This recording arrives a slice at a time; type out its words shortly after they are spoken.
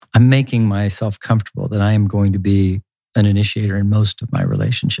I'm making myself comfortable that I am going to be an initiator in most of my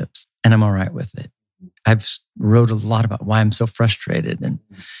relationships, and I'm all right with it. I've wrote a lot about why I'm so frustrated, and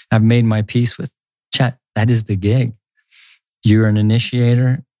I've made my peace with Chet. That is the gig. You're an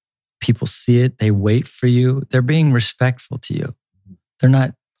initiator. People see it. They wait for you. They're being respectful to you. They're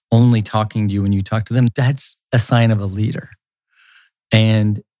not only talking to you when you talk to them. That's a sign of a leader.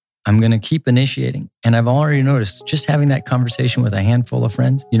 And I'm going to keep initiating. And I've already noticed just having that conversation with a handful of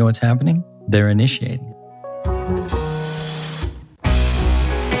friends, you know what's happening? They're initiating.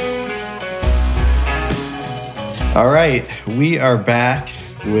 All right, we are back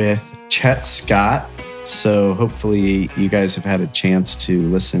with Chet Scott. So hopefully you guys have had a chance to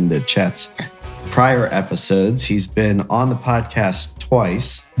listen to Chet's prior episodes. He's been on the podcast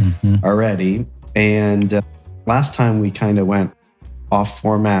twice already. And last time we kind of went off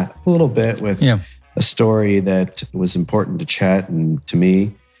format a little bit with a story that was important to Chet and to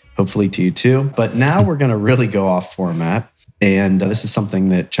me, hopefully to you too. But now we're going to really go off format. And this is something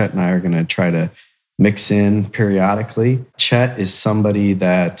that Chet and I are going to try to mix in periodically. Chet is somebody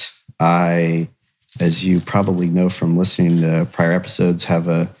that I, as you probably know from listening to prior episodes, have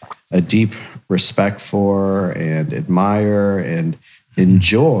a deep respect for and admire and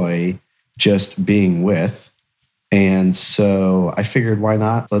enjoy just being with. And so I figured, why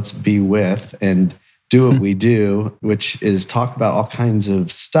not? Let's be with and do what we do, which is talk about all kinds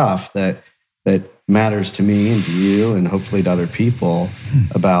of stuff that matters to me and to you and hopefully to other people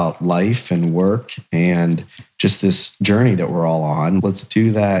about life and work and just this journey that we're all on. Let's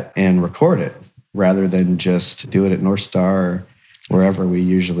do that and record it rather than just do it at North Star or wherever we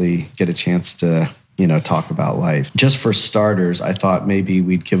usually get a chance to, talk about life. Just for starters, I thought maybe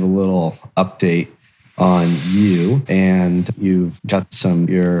we'd give a little update on you. And you've got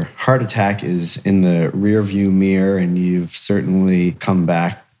your heart attack is in the rearview mirror, and you've certainly come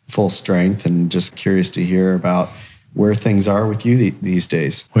back full strength, and just curious to hear about where things are with you these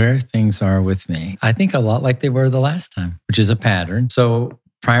days. Where things are with me. I think a lot like they were the last time, which is a pattern. So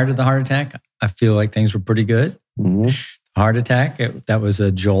prior to the heart attack, I feel like things were pretty good. Mm-hmm. Heart attack, that was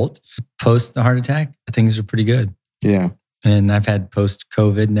a jolt. Post the heart attack, things are pretty good. Yeah. And I've had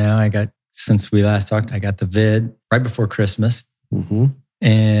post-COVID now. Since we last talked, I got the vid right before Christmas. Mm-hmm.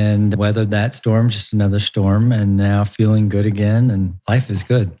 And weathered that storm, just another storm, and now feeling good again, and life is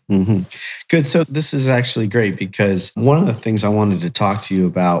good. Mm-hmm. Good. So this is actually great because one of the things I wanted to talk to you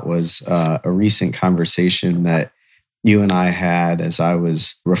about was a recent conversation that you and I had as I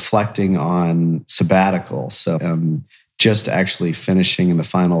was reflecting on sabbatical. So just actually finishing in the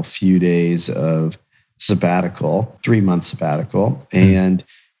final few days of sabbatical, 3-month sabbatical. And,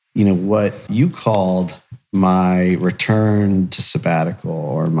 what you called my return to sabbatical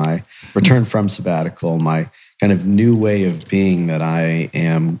or my return from sabbatical, my kind of new way of being that I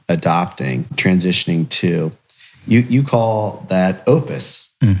am adopting, transitioning to, you call that opus.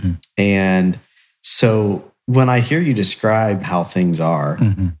 Mm-hmm. And so when I hear you describe how things are,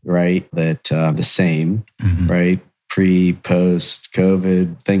 right, that the same, right, pre, post,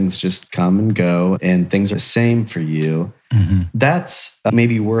 COVID, things just come and go and things are the same for you, that's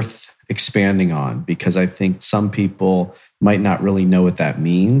maybe worth expanding on, because I think some people might not really know what that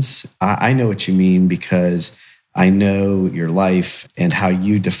means. I know what you mean because I know your life and how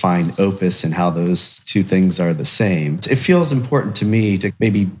you define opus and how those two things are the same. It feels important to me to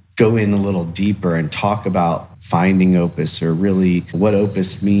maybe go in a little deeper and talk about finding opus, or really what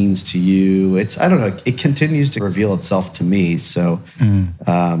opus means to you. I don't know, it continues to reveal itself to me. So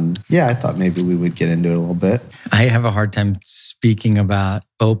I thought maybe we would get into it a little bit. I have a hard time speaking about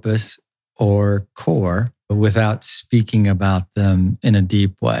opus or core without speaking about them in a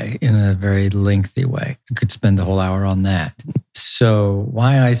deep way, in a very lengthy way. I could spend the whole hour on that. So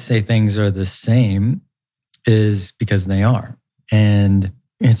why I say things are the same is because they are. And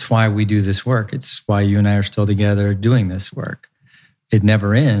it's why we do this work. It's why you and I are still together doing this work. It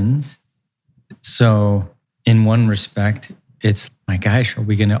never ends. So in one respect, it's, my gosh, are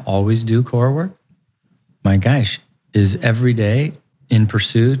we going to always do core work? My gosh, is every day in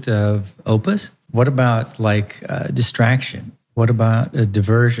pursuit of opus? What about distraction? What about a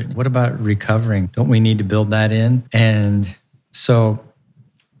diversion? What about recovering? Don't we need to build that in? And so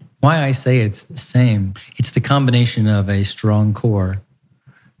why I say it's the same, it's the combination of a strong core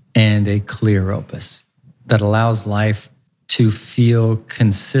and a clear opus that allows life to feel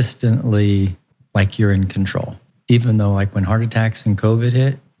consistently like you're in control. Even though when heart attacks and COVID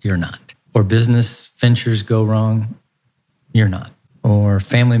hit, you're not. Or business ventures go wrong, you're not. Or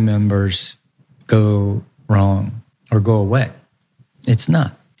family members go wrong or go away, it's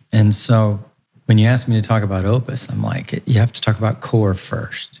not. And so When you ask me to talk about opus, I'm like, you have to talk about core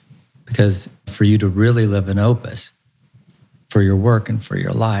first. Because for you to really live an opus, for your work and for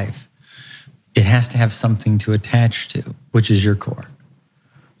your life, it has to have something to attach to, which is your core.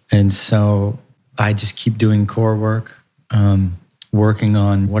 And so I just keep doing core work, working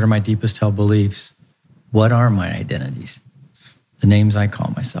on what are my deepest held beliefs? What are my identities? The names I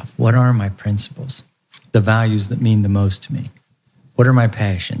call myself. What are my principles? The values that mean the most to me? What are my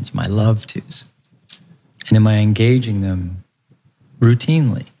passions, my love tos? And am I engaging them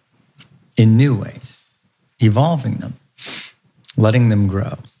routinely in new ways, evolving them, letting them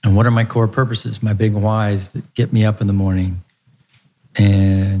grow? And what are my core purposes, my big whys that get me up in the morning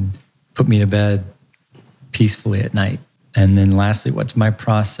and put me to bed peacefully at night? And then lastly, what's my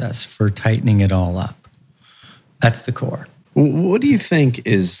process for tightening it all up? That's the core. What do you think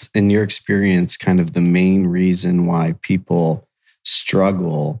is, in your experience, kind of the main reason why people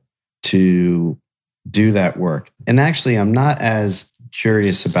struggle to do that work? And actually, I'm not as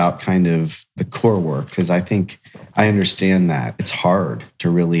curious about kind of the core work, because I think I understand that it's hard to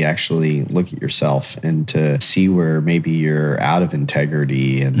really actually look at yourself and to see where maybe you're out of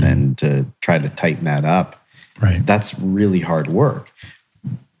integrity and then to try to tighten that up. Right. That's really hard work.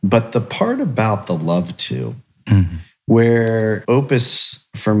 But the part about the love to, where opus,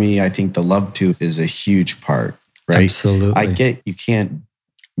 for me, I think the love to is a huge part, right? Absolutely. I get you can't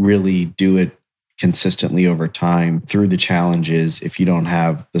really do it consistently over time through the challenges if you don't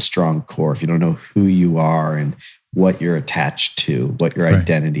have the strong core, if you don't know who you are and what you're attached to, what your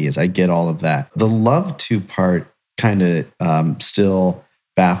identity is. I get all of that. The love to part kind of still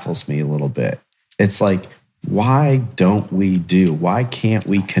baffles me a little bit. It's like, why can't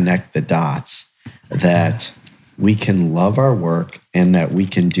we connect the dots that we can love our work and that we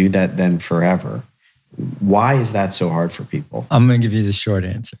can do that then forever? Why is that so hard for people? I'm going to give you the short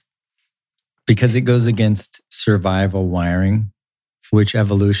answer. Because it goes against survival wiring, which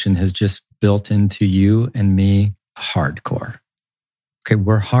evolution has just built into you and me hardcore. Okay,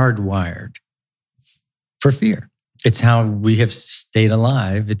 we're hardwired for fear. It's how we have stayed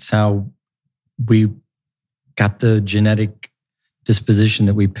alive. It's how we got the genetic disposition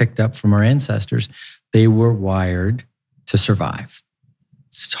that we picked up from our ancestors. They were wired to survive.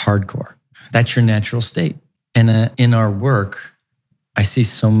 It's hardcore. That's your natural state. And in our work, I see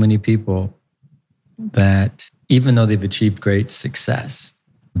so many people that even though they've achieved great success,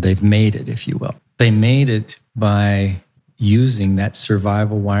 they've made it, if you will. They made it by using that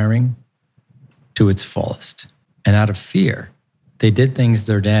survival wiring to its fullest. And out of fear, they did things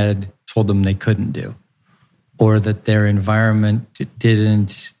their dad told them they couldn't do, or that their environment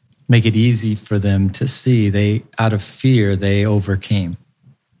didn't make it easy for them to see. Out of fear, they overcame,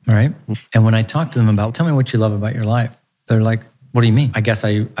 right? And when I talk to them about, tell me what you love about your life, they're like, what do you mean? I guess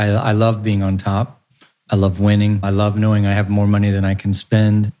I love being on top. I love winning. I love knowing I have more money than I can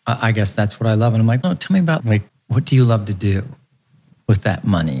spend. I guess that's what I love. And I'm like, no, tell me about, like, what do you love to do with that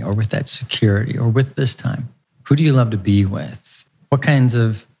money or with that security or with this time? Who do you love to be with? What kinds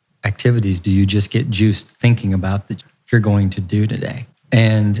of activities do you just get juiced thinking about that you're going to do today?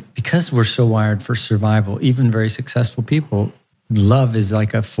 And because we're so wired for survival, even very successful people, love is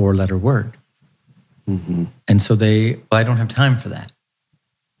like a 4-letter word. And so I don't have time for that.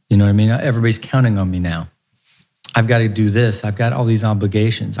 You know what I mean? Everybody's counting on me now. I've got to do this. I've got all these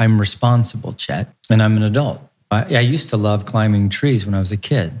obligations. I'm responsible, Chet, and I'm an adult. I used to love climbing trees when I was a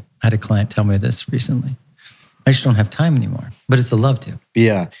kid. I had a client tell me this recently. I just don't have time anymore, but it's a love to.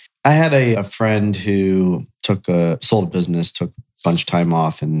 Yeah. I had a friend who sold a business, took a bunch of time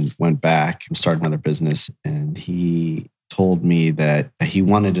off and went back and started another business. And he told me that he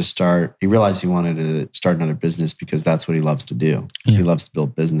realized he wanted to start another business because that's what he loves to do. Yeah. He loves to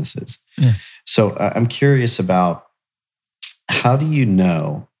build businesses. Yeah. So I'm curious about how do you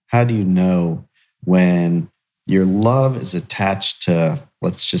know when your love is attached to,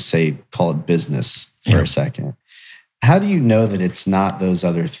 let's just say, call it business for a second. How do you know that it's not those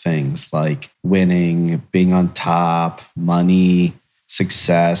other things like winning, being on top, money,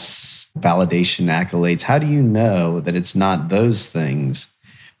 success, validation, accolades? How do you know that it's not those things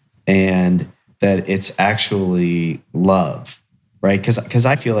and that it's actually love, right? Because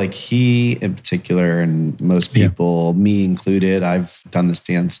I feel like he in particular, and most people, me included, I've done this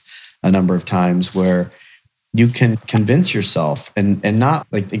dance a number of times where you can convince yourself and not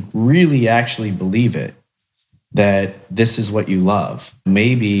like really actually believe it, that this is what you love.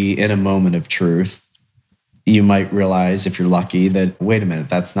 Maybe in a moment of truth, you might realize, if you're lucky, that, wait a minute,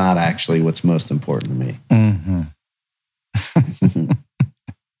 that's not actually what's most important to me.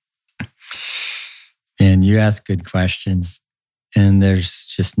 And you ask good questions. And there's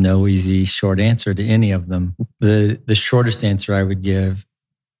just no easy short answer to any of them. The shortest answer I would give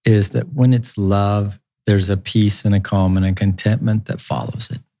is that when it's love, there's a peace and a calm and a contentment that follows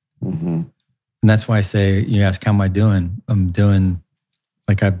it. Mm-hmm. And that's why I say, you ask, how am I doing? I'm doing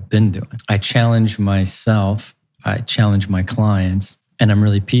like I've been doing. I challenge myself. I challenge my clients. And I'm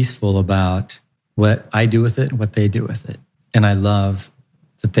really peaceful about what I do with it and what they do with it. And I love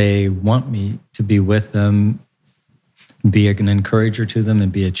that they want me to be with them, be an encourager to them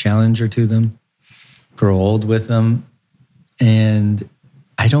and be a challenger to them, grow old with them. And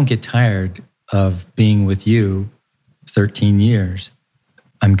I don't get tired of being with you 13 years.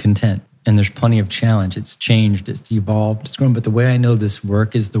 I'm content. And there's plenty of challenge. It's changed, it's evolved, it's grown. But the way I know this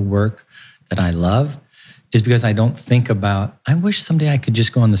work is the work that I love is because I don't think about, I wish someday I could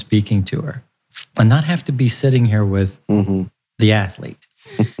just go on the speaking tour and not have to be sitting here with the athlete.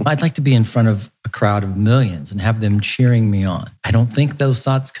 I'd like to be in front of a crowd of millions and have them cheering me on. I don't think those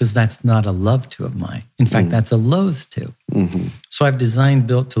thoughts because that's not a love to of mine. In fact, that's a loathe to. So I've designed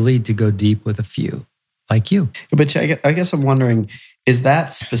Built to Lead to go deep with a few, like you. But I guess I'm wondering, is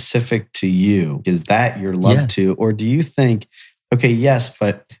that specific to you? Is that your love to? Or do you think, okay, yes,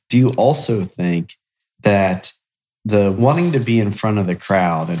 but do you also think that the wanting to be in front of the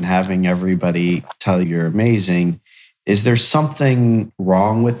crowd and having everybody tell you're amazing, is there something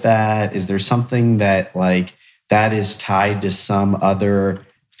wrong with that? Is there something that that is tied to some other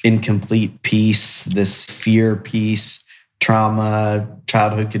incomplete piece, this fear piece, trauma,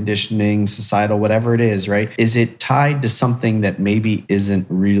 childhood conditioning, societal, whatever it is, right? Is it tied to something that maybe isn't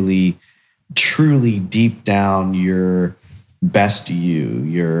really truly deep down your best you,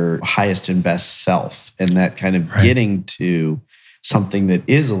 your highest and best self, and that kind of getting to something that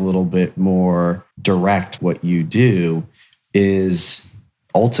is a little bit more direct, what you do, is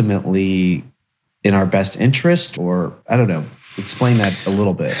ultimately in our best interest? Or I don't know, explain that a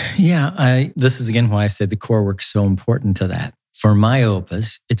little bit. Yeah, this is again why I say the core work's so important to that. For my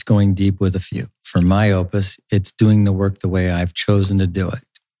opus, it's going deep with a few. For my opus, it's doing the work the way I've chosen to do it,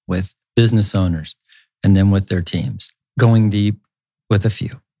 with business owners and then with their teams, going deep with a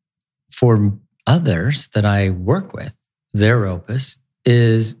few. For others that I work with, their opus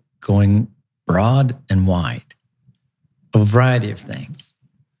is going broad and wide, a variety of things.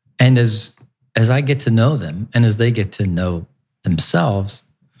 And as I get to know them and as they get to know themselves,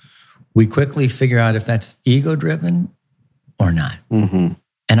 we quickly figure out if that's ego-driven or not. And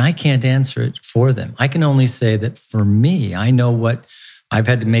I can't answer it for them. I can only say that for me, I know what I've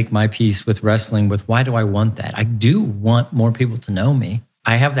had to make my peace with wrestling with. Why do I want that? I do want more people to know me.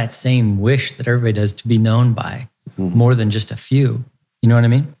 I have that same wish that everybody does to be known by more than just a few. You know what I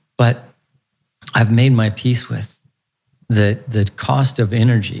mean? But I've made my peace with that the cost of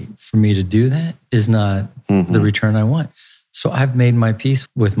energy for me to do that is not the return I want. So I've made my peace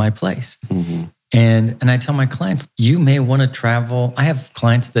with my place. And I tell my clients, you may want to travel. I have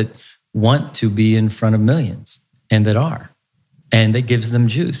clients that want to be in front of millions and that are, and that gives them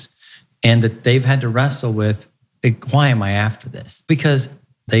juice, and that they've had to wrestle with, why am I after this? Because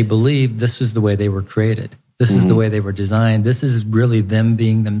they believe this is the way they were created. This is the way they were designed. This is really them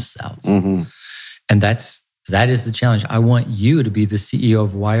being themselves. And that is the challenge. I want you to be the CEO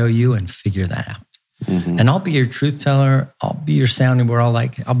of YOU and figure that out. And I'll be your truth teller. I'll be your sounding board.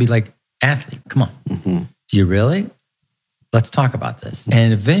 I'll be like, athlete, come on. Do you really? Let's talk about this.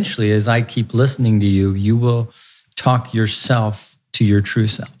 And eventually, as I keep listening to you, you will talk yourself to your true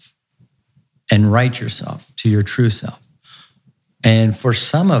self and write yourself to your true self. And for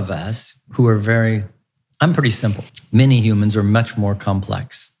some of us who are I'm pretty simple. Many humans are much more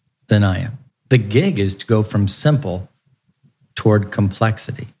complex than I am. The gig is to go from simple toward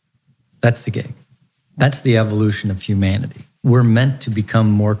complexity. That's the gig. That's the evolution of humanity. We're meant to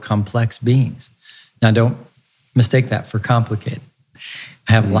become more complex beings. Now, don't mistake that for complicated.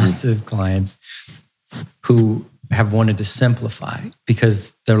 I have lots of clients who have wanted to simplify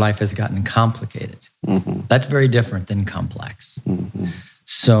because their life has gotten complicated. That's very different than complex.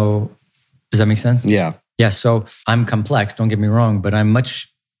 So, does that make sense? Yeah. Yeah. So I'm complex. Don't get me wrong, but I'm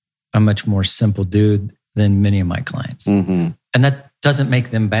a much more simple dude than many of my clients, and that doesn't make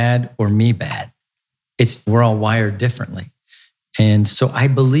them bad or me bad. We're all wired differently, and so I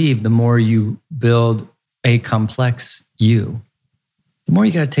believe the more you build a complex you, the more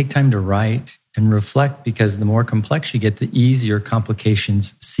you got to take time to write and reflect, because the more complex you get, the easier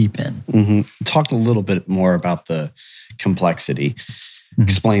complications seep in. Talk a little bit more about the complexity.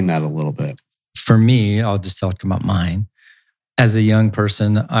 Explain that a little bit. For me, I'll just talk about mine. As a young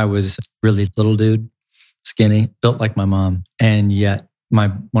person, I was really little dude, skinny, built like my mom. And yet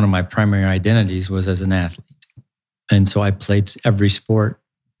one of my primary identities was as an athlete. And so I played every sport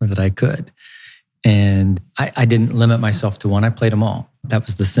that I could. And I didn't limit myself to one. I played them all. That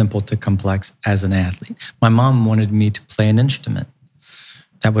was the simple to complex as an athlete. My mom wanted me to play an instrument.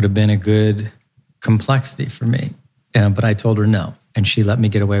 That would have been a good complexity for me. But I told her no. And she let me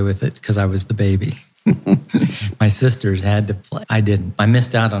get away with it because I was the baby. My sisters had to play. I didn't. I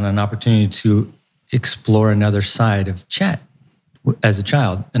missed out on an opportunity to explore another side of Chet as a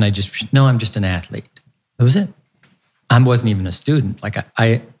child. And I'm just an athlete. That was it. I wasn't even a student. Like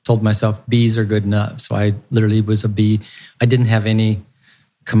I told myself B's are good enough. So I literally was a B. I didn't have any,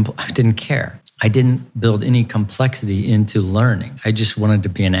 I didn't care. I didn't build any complexity into learning. I just wanted to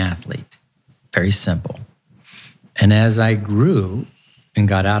be an athlete. Very simple. And as I grew and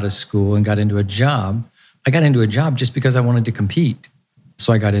got out of school and got into a job, I got into a job just because I wanted to compete.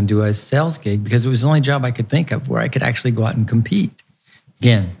 So I got into a sales gig because it was the only job I could think of where I could actually go out and compete.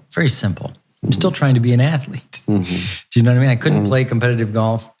 Again, very simple. I'm still trying to be an athlete. Mm-hmm. Do you know what I mean? I couldn't play competitive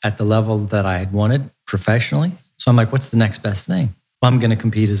golf at the level that I had wanted professionally. So I'm like, what's the next best thing? Well, I'm going to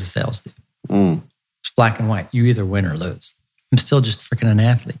compete as a sales dude. It's black and white. You either win or lose. I'm still just freaking an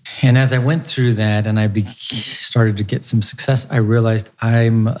athlete. And as I went through that and I started to get some success, I realized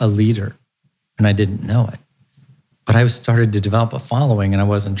I'm a leader and I didn't know it. But I started to develop a following and I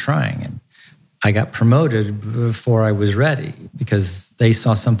wasn't trying. And I got promoted before I was ready because they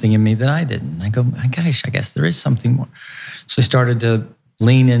saw something in me that I didn't. And I go, gosh, I guess there is something more. So I started to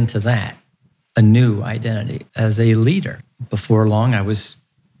lean into that, a new identity as a leader. Before long, I was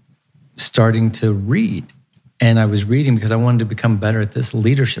starting to read. And I was reading because I wanted to become better at this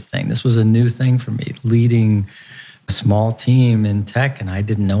leadership thing. This was a new thing for me, leading a small team in tech, and I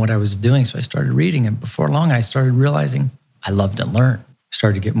didn't know what I was doing. So I started reading, and before long, I started realizing I love to learn.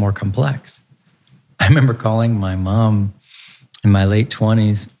 Started to get more complex. I remember calling my mom in my late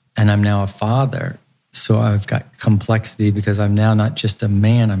 20s, and I'm now a father. So I've got complexity because I'm now not just a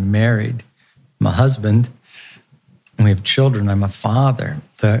man, I'm married. I'm a husband, and we have children. I'm a father.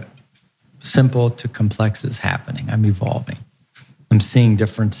 The simple to complex is happening. I'm evolving. I'm seeing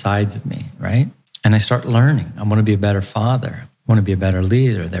different sides of me, right? And I start learning. I want to be a better father. I want to be a better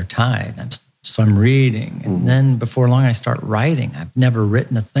leader. They're tied. So I'm reading. And then before long, I start writing. I've never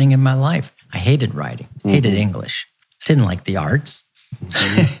written a thing in my life. I hated writing, hated English. I didn't like the arts.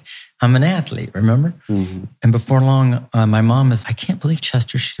 I'm an athlete, remember? And before long, my mom is, I can't believe,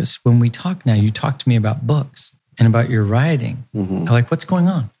 Chester, she goes, when we talk now, you talk to me about books and about your writing. I'm like, what's going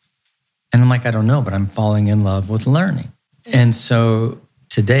on? And I'm like, I don't know, but I'm falling in love with learning. And so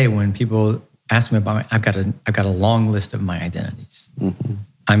today when people ask me about I've got a long list of my identities.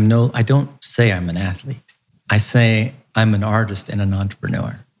 I don't say I'm an athlete. I say I'm an artist and an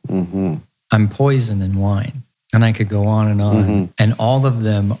entrepreneur. I'm poison and wine. And I could go on and on. And all of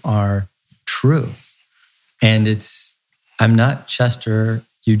them are true. And I'm not Chester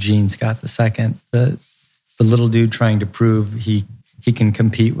Eugene Scott II, the little dude trying to prove he can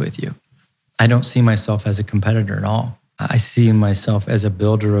compete with you. I don't see myself as a competitor at all. I see myself as a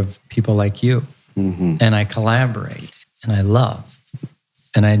builder of people like you. And I collaborate and I love.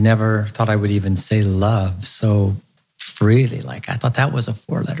 And I never thought I would even say love so freely. Like I thought that was a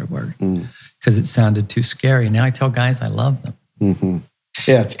 4-letter word because it sounded too scary. Now I tell guys I love them.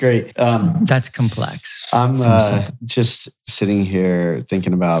 Yeah, it's great. That's complex. I'm just sitting here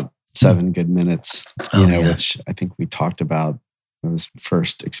thinking about 7 Good Minutes, which I think we talked about. It was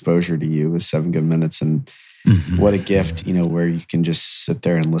first exposure to you was 7 Good Minutes. And what a gift, where you can just sit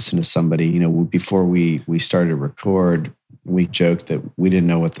there and listen to somebody. Before we started to record, we joked that we didn't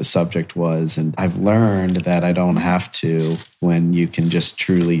know what the subject was. And I've learned that I don't have to when you can just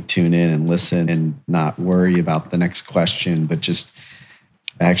truly tune in and listen and not worry about the next question, but just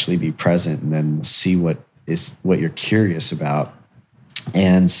actually be present and then see what you're curious about.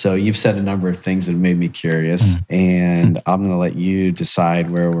 And so you've said a number of things that have made me curious, and I'm going to let you decide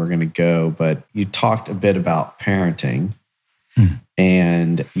where we're going to go. But you talked a bit about parenting,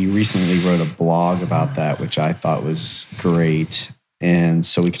 and you recently wrote a blog about that, which I thought was great. And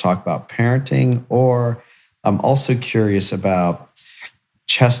so we could talk about parenting, or I'm also curious about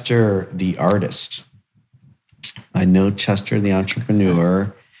Chester the artist. I know Chester the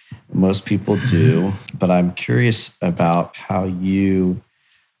entrepreneur. Most people do, but I'm curious about how you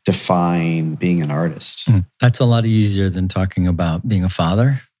define being an artist. That's a lot easier than talking about being a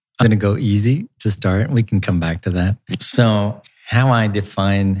father. I'm going to go easy to start. We can come back to that. So how I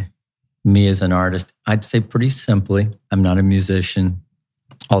define me as an artist, I'd say pretty simply, I'm not a musician,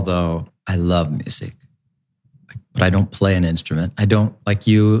 although I love music. But I don't play an instrument. I don't, like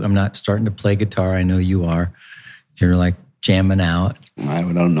you, I'm not starting to play guitar. I know you are. You're like jamming out. I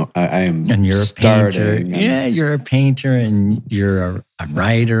don't know. I am and you're starting. A painter. Yeah, you're a painter and you're a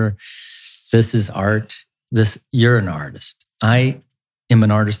writer. This is art. You're an artist. I am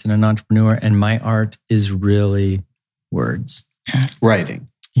an artist and an entrepreneur, and my art is really words. Writing.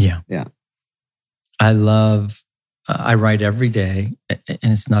 Yeah. Yeah. I write every day, and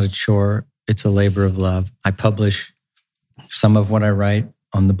it's not a chore. It's a labor of love. I publish some of what I write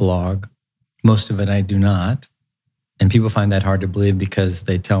on the blog. Most of it I do not. And people find that hard to believe because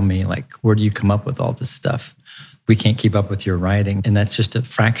they tell me, like, where do you come up with all this stuff? We can't keep up with your writing. And that's just a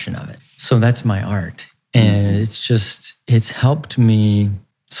fraction of it. So that's my art. And it's helped me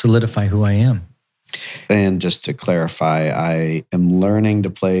solidify who I am. And just to clarify, I am learning to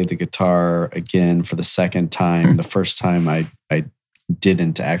play the guitar again for the second time. The first time I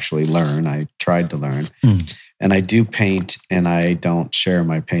didn't actually learn. I tried to learn. And I do paint, and I don't share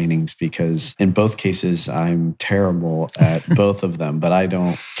my paintings because in both cases, I'm terrible at both of them. But I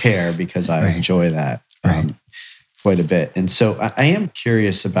don't care because I enjoy that quite a bit. And so I am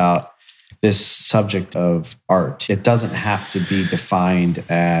curious about this subject of art. It doesn't have to be defined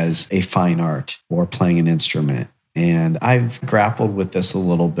as a fine art or playing an instrument. And I've grappled with this a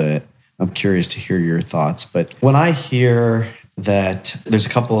little bit. I'm curious to hear your thoughts. But when I hear that, there's a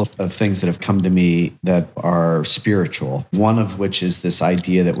couple of things that have come to me that are spiritual, one of which is this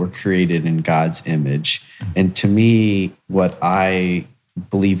idea that we're created in God's image. And to me, what I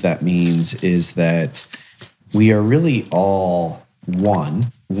believe that means is that we are really all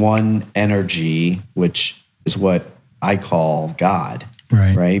one energy, which is what I call God,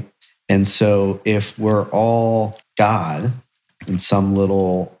 right? And so if we're all God in some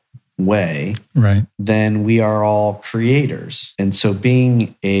little way, then we are all creators. And so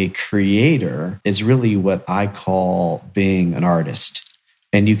being a creator is really what I call being an artist.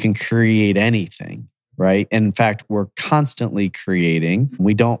 And you can create anything, right? And in fact, we're constantly creating.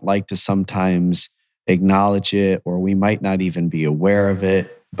 We don't like to sometimes acknowledge it, or we might not even be aware of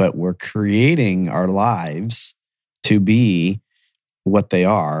it, but we're creating our lives to be what they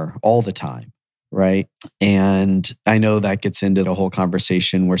are all the time, right? And I know that gets into the whole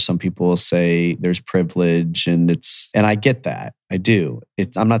conversation where some people will say there's privilege, and I get that. I do.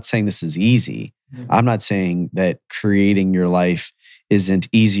 I'm not saying this is easy. I'm not saying that creating your life isn't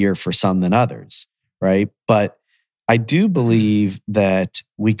easier for some than others, right? But I do believe that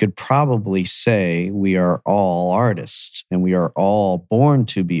we could probably say we are all artists and we are all born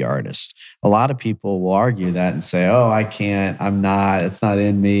to be artists. A lot of people will argue that and say, oh, I can't, I'm not, it's not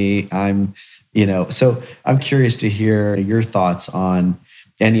in me. So I'm curious to hear your thoughts on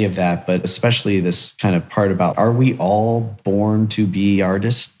any of that, but especially this kind of part about, are we all born to be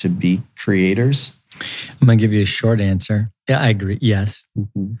artists, to be creators? I'm going to give you a short answer. Yeah, I agree. Yes.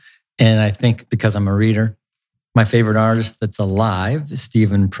 Mm-hmm. And I think because I'm a reader, my favorite artist that's alive is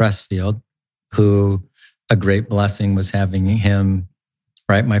Stephen Pressfield, who a great blessing was having him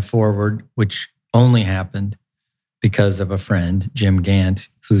write my foreword, which only happened because of a friend, Jim Gant,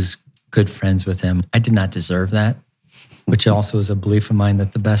 who's good friends with him. I did not deserve that, which also is a belief of mine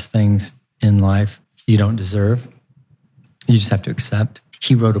that the best things in life you don't deserve. You just have to accept.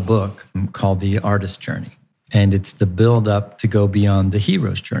 He wrote a book called The Artist's Journey, and it's the build-up to go beyond the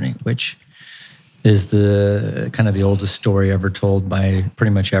hero's journey, which is the kind of the oldest story ever told by pretty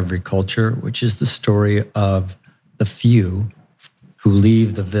much every culture, which is the story of the few who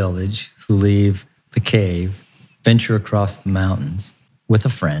leave the village, who leave the cave, venture across the mountains with a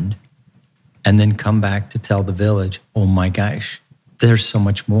friend, and then come back to tell the village, oh my gosh, there's so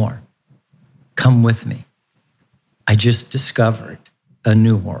much more. Come with me. I just discovered a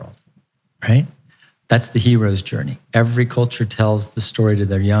new world, right? That's the hero's journey. Every culture tells the story to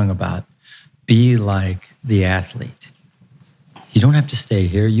their young about be like the athlete. You don't have to stay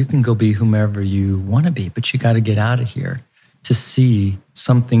here. You can go be whomever you want to be, but you got to get out of here to see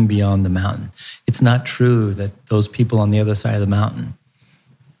something beyond the mountain. It's not true that those people on the other side of the mountain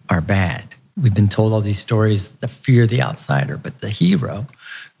are bad. We've been told all these stories that fear the outsider, but the hero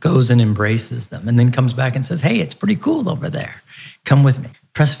goes and embraces them and then comes back and says, hey, it's pretty cool over there. Come with me.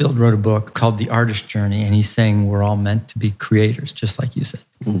 Pressfield wrote a book called The Artist's Journey, and he's saying we're all meant to be creators, just like you said.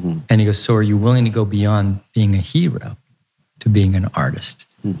 Mm-hmm. And he goes, so are you willing to go beyond being a hero to being an artist?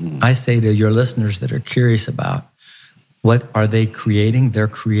 Mm-hmm. I say to your listeners that are curious about what are they creating? They're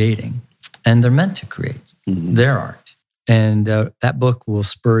creating, and they're meant to create their art. And that book will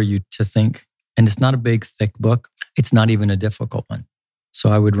spur you to think, and it's not a big, thick book. It's not even a difficult one. So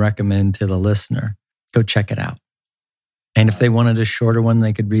I would recommend to the listener, go check it out. And if they wanted a shorter one,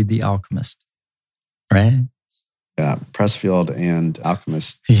 they could read The Alchemist, right? Yeah, Pressfield and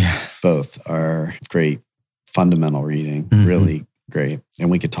Alchemist both are great fundamental reading. Really great. And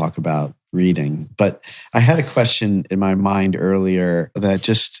we could talk about reading. But I had a question in my mind earlier that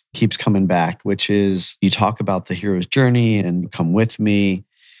just keeps coming back, which is you talk about the hero's journey and come with me.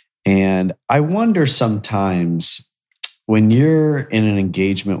 And I wonder sometimes when you're in an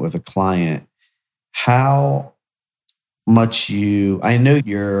engagement with a client, how much I know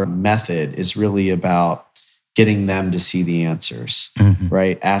your method is really about getting them to see the answers,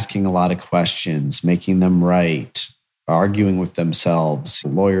 right? Asking a lot of questions, making them right, arguing with themselves,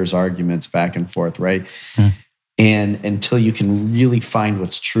 lawyers' arguments back and forth, right? And until you can really find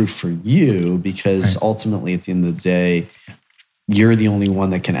what's true for you, because ultimately at the end of the day, you're the only one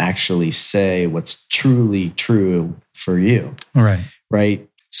that can actually say what's truly true for you. Right.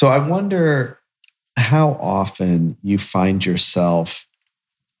 So I wonder how often you find yourself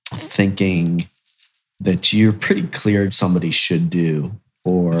thinking that you're pretty clear somebody should do,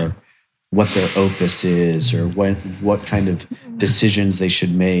 or what their opus is, or what kind of decisions they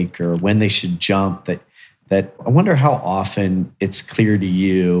should make, or when they should jump. That I wonder how often it's clear to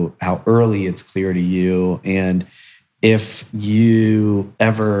you, how early it's clear to you, and if you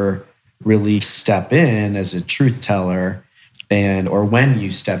ever really step in as a truth teller, or when you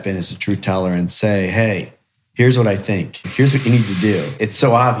step in as a truth teller and say, hey, here's what I think. Here's what you need to do. It's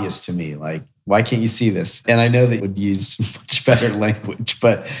so obvious to me. Like, why can't you see this? And I know that you would use much better language,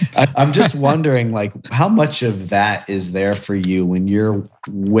 but I'm just wondering, like, how much of that is there for you when you're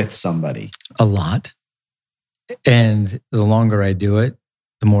with somebody? A lot. And the longer I do it,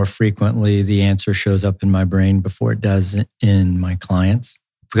 the more frequently the answer shows up in my brain before it does in my clients.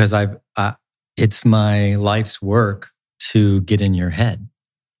 Because it's my life's work to get in your head.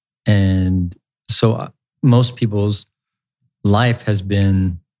 And so most people's life has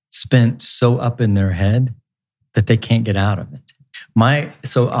been spent so up in their head that they can't get out of it.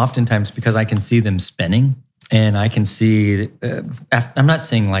 So oftentimes, because I can see them spinning, and I can see, I'm not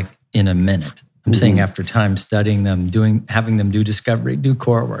saying like in a minute, I'm saying after time studying them, having them do discovery, do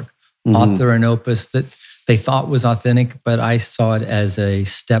core work, author an opus that they thought was authentic, but I saw it as a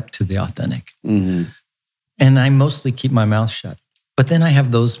step to the authentic. And I mostly keep my mouth shut. But then I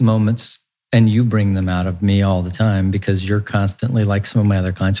have those moments, and you bring them out of me all the time, because you're constantly, like some of my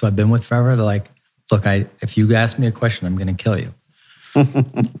other clients who I've been with forever, they're like, look, if you ask me a question, I'm going to kill you.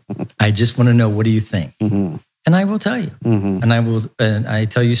 I just want to know, what do you think? And I will tell you. And I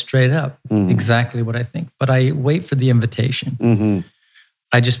tell you straight up exactly what I think. But I wait for the invitation.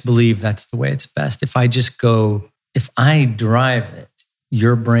 I just believe that's the way it's best. If I drive it,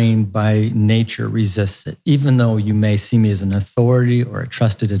 your brain by nature resists it, even though you may see me as an authority or a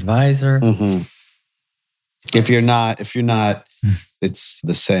trusted advisor. If you're not, it's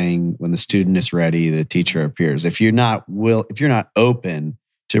the saying, when the student is ready, the teacher appears. If you're not open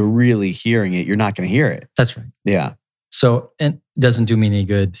to really hearing it, you're not going to hear it. That's right. Yeah. So it doesn't do me any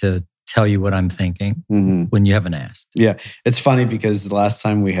good to tell you what I'm thinking when you haven't asked. Yeah. It's funny because the last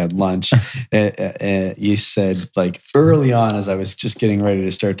time we had lunch, you said, like, early on, as I was just getting ready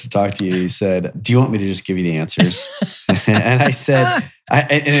to start to talk to you, you said, do you want me to just give you the answers? And I said,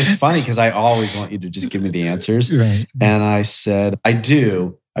 and it's funny because I always want you to just give me the answers. Right. And I said, I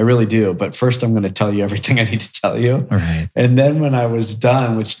do. I really do. But first, I'm going to tell you everything I need to tell you. Right. And then when I was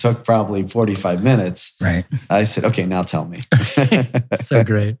done, which took probably 45 minutes, right, I said, okay, now tell me. So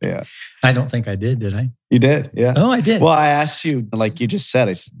great. Yeah. I don't think I did I? You did? Yeah. Oh, I did. Well, I asked you, like you just said,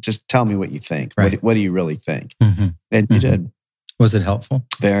 I said, just tell me what you think. Right. What do you really think? And you did. Was it helpful?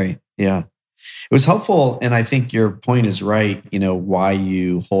 Very. Yeah. It was helpful. And I think your point is right. Why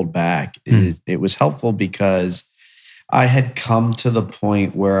you hold back. It was helpful because I had come to the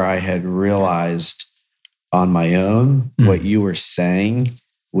point where I had realized on my own what you were saying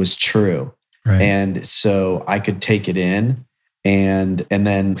was true. Right. And so I could take it in, and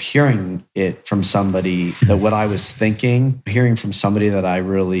then hearing it from somebody that what I was thinking, hearing from somebody that I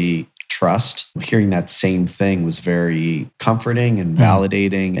really trust, hearing that same thing was very comforting and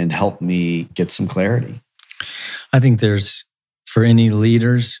validating and helped me get some clarity. I think there's, for any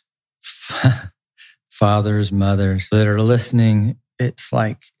leaders, fathers, mothers that are listening, it's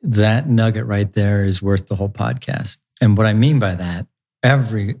like that nugget right there is worth the whole podcast. And what I mean by that,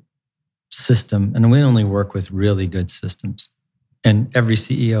 every system, and we only work with really good systems, and every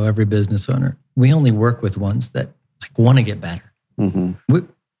CEO, every business owner, we only work with ones that like want to get better.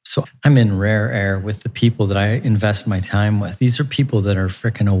 So I'm in rare air with the people that I invest my time with. These are people that are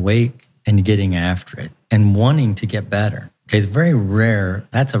freaking awake and getting after it and wanting to get better. Okay, it's very rare.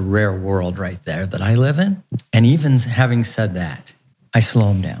 That's a rare world right there that I live in. And even having said that, I slow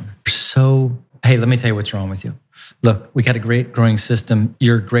them down. So, hey, let me tell you what's wrong with you. Look, we got a great growing system.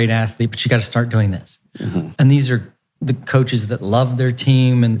 You're a great athlete, but you got to start doing this. And these are the coaches that love their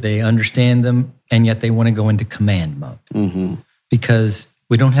team and they understand them, and yet they want to go into command mode because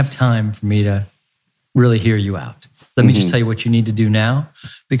we don't have time for me to really hear you out. Let me just tell you what you need to do now,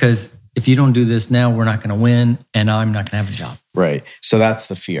 because if you don't do this now, we're not going to win, and I'm not going to have a job. Right. So that's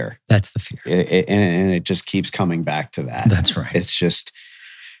the fear. That's the fear. And it just keeps coming back to that. That's right. It's just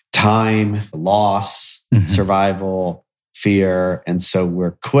time, loss, survival, fear. And so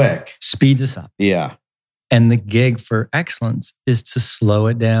we're quick. Speeds us up. Yeah. And the gig for excellence is to slow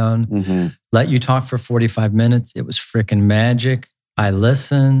it down, let you talk for 45 minutes. It was freaking magic. I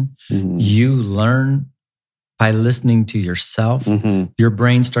listen. You learn by listening to yourself. Your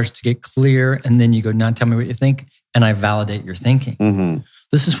brain starts to get clear, and then you go, now tell me what you think, and I validate your thinking.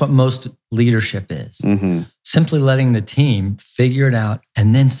 This is what most leadership is. Simply letting the team figure it out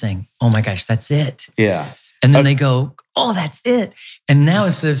and then saying, oh my gosh, that's it. Yeah. And then they go, oh, that's it. And now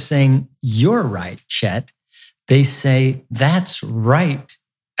instead of saying, you're right, Chet, they say, that's right,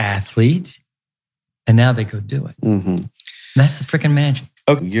 athlete. And now they go do it. That's the freaking magic.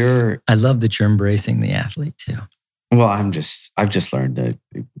 Oh, I love that you're embracing the athlete too. Well, I've just learned to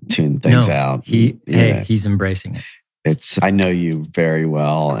tune things out. He's embracing it. I know you very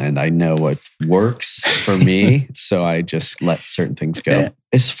well, and I know what works for me. So I just let certain things go. Yeah.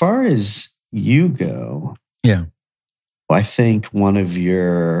 As far as you go, I think one of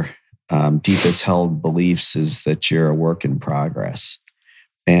your deepest held beliefs is that you're a work in progress.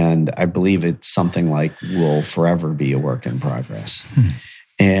 And I believe it's something like will forever be a work in progress.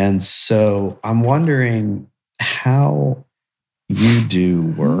 And so I'm wondering how you do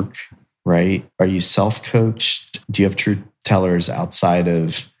work, right? Are you self-coached? Do you have truth tellers outside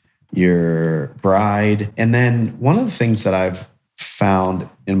of your bride? And then one of the things that I've found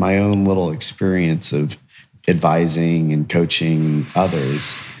in my own little experience of advising and coaching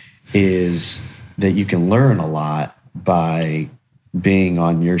others is that you can learn a lot by being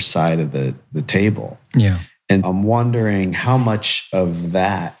on your side of the table. Yeah. And I'm wondering how much of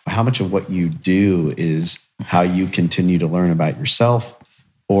what you do is how you continue to learn about yourself,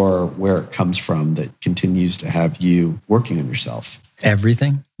 or where it comes from that continues to have you working on yourself.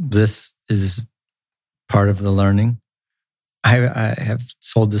 Everything. This is part of the learning. I have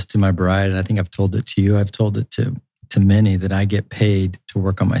told this to my bride, and I think I've told it to you. I've told it to many that I get paid to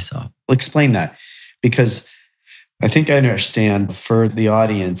work on myself. Explain that, because I think I understand. For the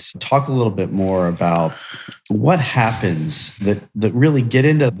audience, talk a little bit more about what happens that really get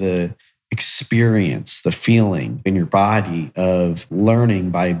into the experience, the feeling in your body of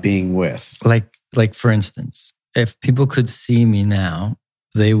learning by being with. Like for instance, if people could see me now,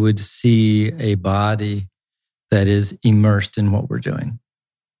 they would see a body that is immersed in what we're doing.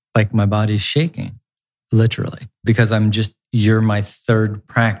 Like my body's shaking, literally, because you're my third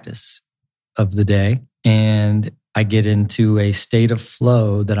practice of the day. And I get into a state of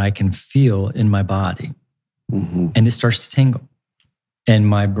flow that I can feel in my body. And it starts to tingle. And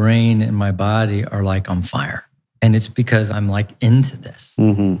my brain and my body are like on fire. And it's because I'm like into this.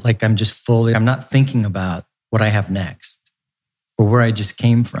 Like I'm not thinking about what I have next or where I just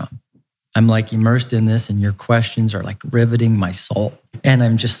came from. I'm like immersed in this, and your questions are like riveting my soul. And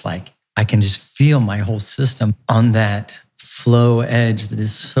I'm just like, I can just feel my whole system on that flow edge that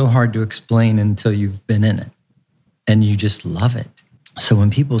is so hard to explain until you've been in it. And you just love it. So when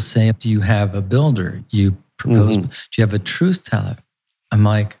people say, do you have a builder? You propose, do you have a truth teller? I'm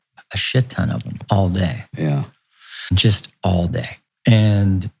like, a shit ton of them all day. Yeah. Just all day.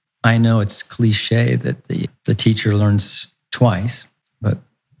 And I know it's cliche that the teacher learns twice, but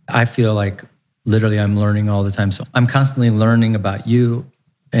I feel like literally I'm learning all the time. So I'm constantly learning about you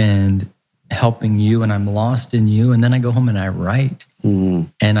and helping you, and I'm lost in you. And then I go home and I write and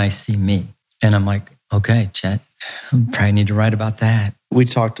I see me. And I'm like, okay, Chet, I probably need to write about that. We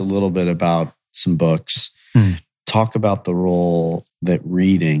talked a little bit about some books. Talk about the role that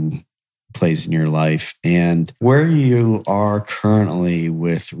reading plays in your life and where you are currently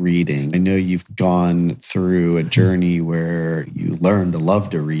with reading. I know you've gone through a journey where you learned to love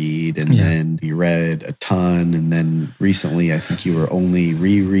to read, and then you read a ton. And then recently, I think you were only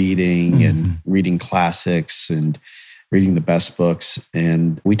rereading and reading classics and reading the best books.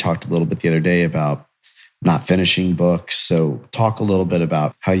 And we talked a little bit the other day about not finishing books. So talk a little bit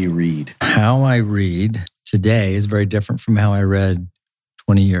about how you read. How I read today is very different from how I read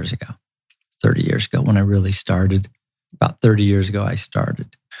 20 years ago, 30 years ago when I really started. About 30 years ago, I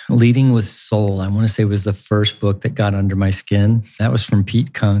started. Leading with Soul, I want to say, was the first book that got under my skin. That was from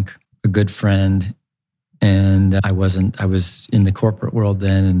Pete Kunk, a good friend. And I was in the corporate world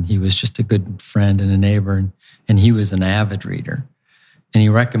then, and he was just a good friend and a neighbor. And he was an avid reader. And he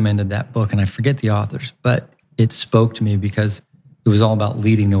recommended that book, and I forget the authors, but it spoke to me because it was all about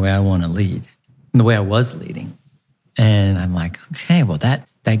leading the way I want to lead, and the way I was leading. And I'm like, okay, well, that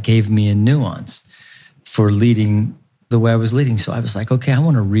gave me a nuance for leading the way I was leading. So I was like, okay, I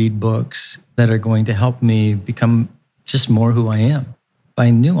want to read books that are going to help me become just more who I am by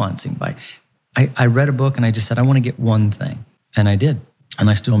nuancing. I read a book and I just said, I want to get one thing. And I did. And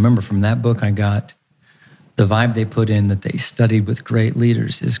I still remember from that book, I got the vibe they put in that they studied with great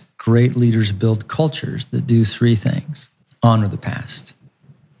leaders is great leaders build cultures that do three things. Honor the past.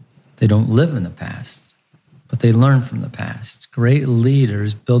 They don't live in the past, but they learn from the past. Great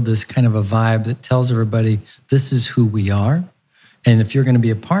leaders build this kind of a vibe that tells everybody, this is who we are. And if you're going to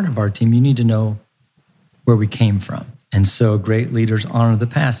be a part of our team, you need to know where we came from. And so great leaders honor the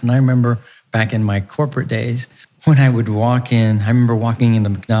past. And I remember back in my corporate days, when I would walk in, I remember walking into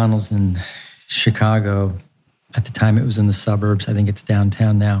McDonald's in Chicago. At the time, it was in the suburbs. I think it's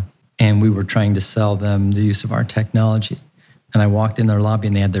downtown now. And we were trying to sell them the use of our technology. And I walked in their lobby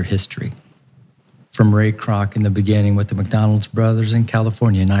and they had their history from Ray Kroc in the beginning with the McDonald's brothers in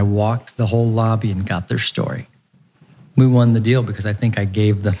California. And I walked the whole lobby and got their story. We won the deal because I think I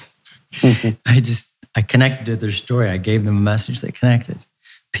gave them, I connected to their story. I gave them a message that connected.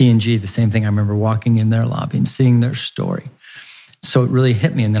 P&G, the same thing. I remember walking in their lobby and seeing their story. So it really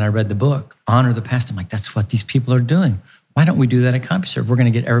hit me. And then I read the book, Honor the Past. I'm like, that's what these people are doing. Why don't we do that at CompuServe? We're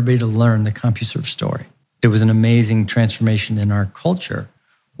going to get everybody to learn the CompuServe story. It was an amazing transformation in our culture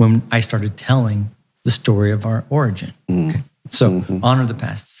when I started telling the story of our origin. Okay. So honor the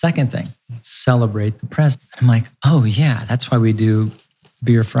past. Second thing, celebrate the present. I'm like, oh yeah, that's why we do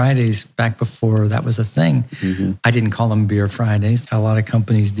Beer Fridays back before that was a thing. I didn't call them Beer Fridays. A lot of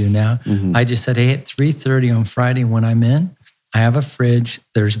companies do now. I just said, hey, at 3:30 on Friday when I'm in, I have a fridge.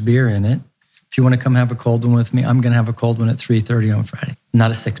 There's beer in it. If you want to come have a cold one with me, I'm going to have a cold one at 3:30 on Friday. Not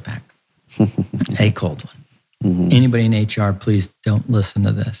a six-pack. A cold one. Anybody in HR, please don't listen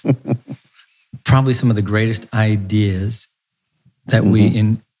to this. Probably some of the greatest ideas that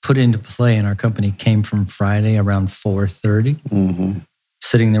we put into play in our company came from Friday around 4:30.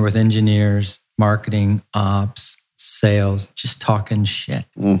 Sitting there with engineers, marketing, ops, sales, just talking shit.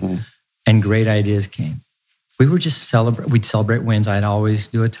 And great ideas came. We were just we'd celebrate wins. I'd always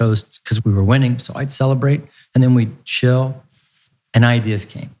do a toast because we were winning. So I'd celebrate and then we'd chill and ideas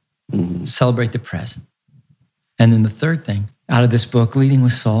came. Celebrate the present. And then the third thing out of this book, Leading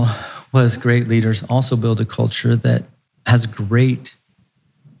with Soul, was great leaders also build a culture that has great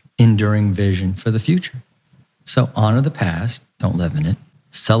enduring vision for the future. So honor the past, don't live in it.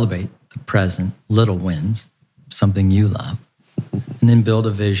 Celebrate the present, little wins, something you love, and then build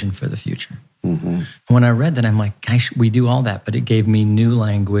a vision for the future. When I read that, I'm like, gosh, we do all that, but it gave me new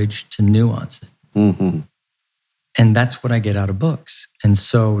language to nuance it. And that's what I get out of books. And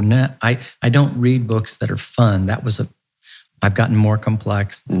so now I don't read books that are fun. I've gotten more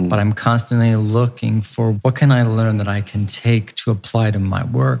complex, but I'm constantly looking for what can I learn that I can take to apply to my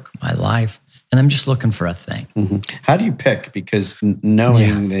work, my life. And I'm just looking for a thing. How do you pick? Because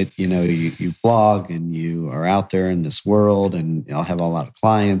knowing that, you blog and you are out there in this world and I'll have a lot of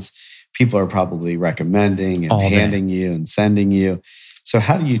clients, people are probably recommending and handing you and sending you. So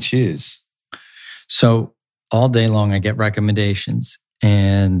how do you choose? So all day long, I get recommendations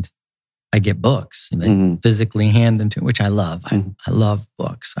and I get books. And they physically hand them to me, which I love. I love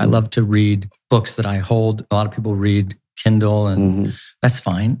books. I love to read books that I hold. A lot of people read Kindle and that's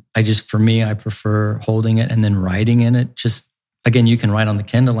fine. For me, I prefer holding it and then writing in it. Just, again, you can write on the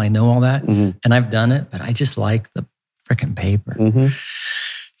Kindle. I know all that. And I've done it, but I just like the freaking paper.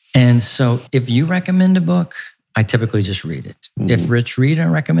 And so if you recommend a book, I typically just read it. If Rich Rita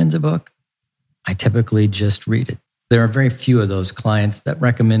recommends a book, I typically just read it. There are very few of those clients that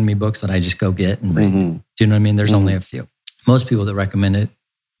recommend me books that I just go get and read. Do you know what I mean? There's only a few. Most people that recommend it,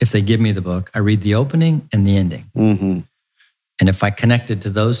 if they give me the book, I read the opening and the ending. And if I connected to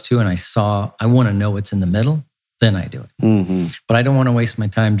those two and I want to know what's in the middle, then I do it. But I don't want to waste my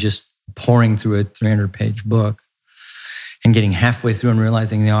time just pouring through a 300-page book and getting halfway through and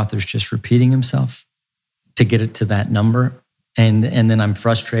realizing the author's just repeating himself to get it to that number. And then I'm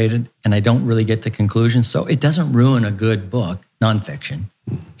frustrated and I don't really get the conclusion. So it doesn't ruin a good book, nonfiction.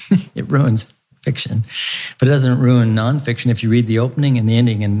 It ruins fiction. But it doesn't ruin nonfiction if you read the opening and the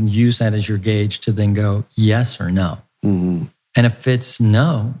ending and use that as your gauge to then go yes or no. And if it's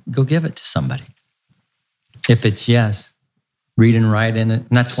no, go give it to somebody. If it's yes, read and write in it.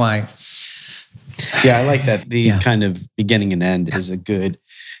 And that's why... Yeah, I like that. The kind of beginning and end is a good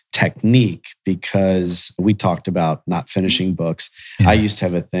technique because we talked about not finishing books. Yeah. I used to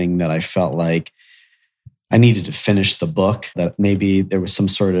have a thing that I felt like I needed to finish the book, that maybe there was some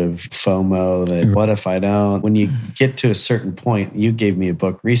sort of FOMO that what if I don't? When you get to a certain point, you gave me a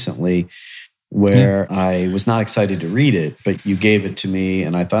book recently where I was not excited to read it, but you gave it to me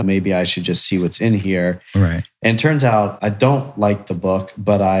and I thought maybe I should just see what's in here. Right. And it turns out I don't like the book,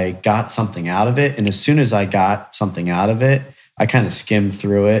 but I got something out of it. And as soon as I got something out of it, I kind of skimmed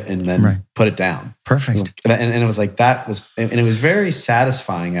through it and then put it down. Perfect. And it was like, and it was very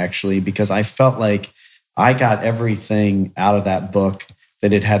satisfying actually, because I felt like I got everything out of that book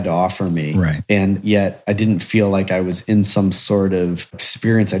that it had to offer me. Right. And yet I didn't feel like I was in some sort of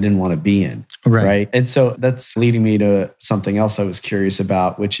experience I didn't want to be in. Right. And so that's leading me to something else I was curious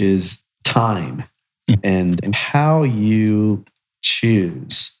about, which is time and how you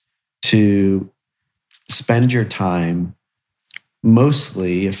choose to spend your time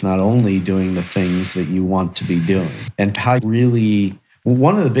mostly, if not only, doing the things that you want to be doing. And how really,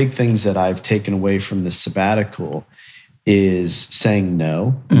 one of the big things that I've taken away from this sabbatical is saying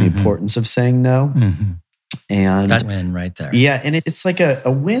no, and the importance of saying no. And that's a win right there. Yeah. And it's like a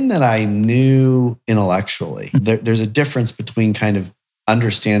win that I knew intellectually. There's a difference between kind of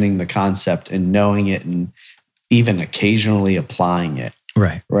understanding the concept and knowing it and even occasionally applying it.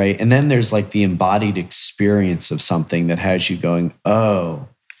 Right. Right. And then there's like the embodied experience of something that has you going, oh,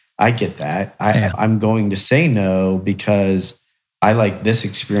 I get that. I'm going to say no because I like this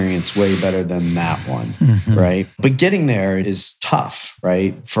experience way better than that one, right? But getting there is tough,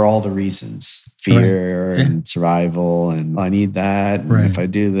 right? For all the reasons, fear and survival, and I need that. And if I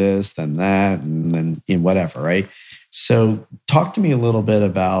do this, then that, and then whatever, right? So talk to me a little bit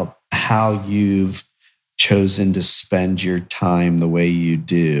about how you've chosen to spend your time the way you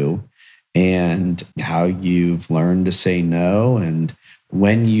do and how you've learned to say no, and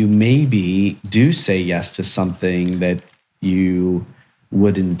when you maybe do say yes to something that you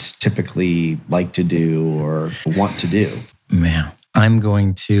wouldn't typically like to do or want to do. Man, I'm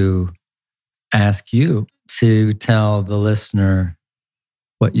going to ask you to tell the listener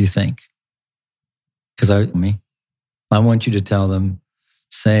what you think. Because I want you to tell them,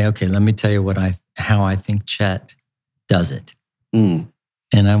 say, okay, let me tell you how I think Chet does it. And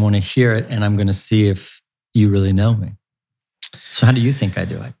I want to hear it, and I'm going to see if you really know me. So how do you think I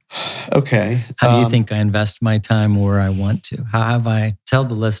do it? Okay. How do you think I invest my time where I want to? How have I tell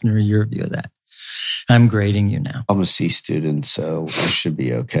the listener your view of that? I'm grading you now. I'm a C student, so I should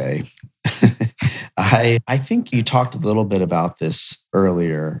be okay. I think you talked a little bit about this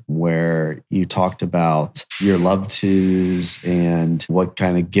earlier, where you talked about your love tos and what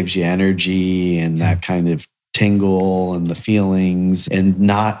kind of gives you energy and that kind of tingle and the feelings, and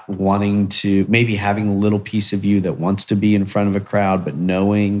not wanting to, maybe having a little piece of you that wants to be in front of a crowd, but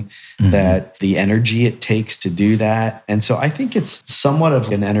knowing that the energy it takes to do that. And so I think it's somewhat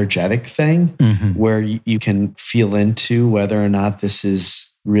of an energetic thing where you can feel into whether or not this is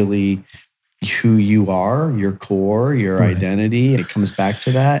really who you are, your core, your identity. It comes back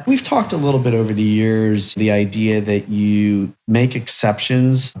to that. We've talked a little bit over the years, the idea that you make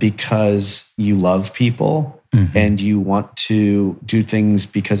exceptions because you love people and you want to do things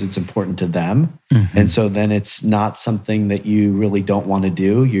because it's important to them. And so then it's not something that you really don't want to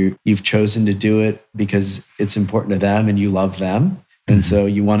do. You've chosen to do it because it's important to them and you love them. And so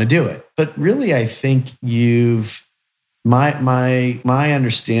you want to do it. But really, I think my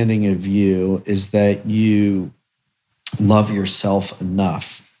understanding of you is that you love yourself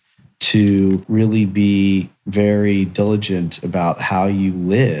enough to really be very diligent about how you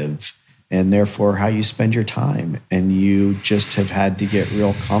live and therefore how you spend your time. And you just have had to get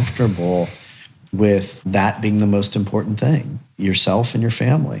real comfortable with that being the most important thing, yourself and your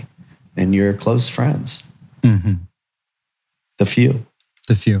family and your close friends. The few.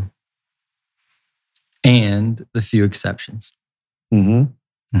 And the few exceptions. I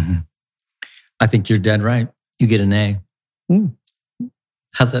think you're dead right. You get an A.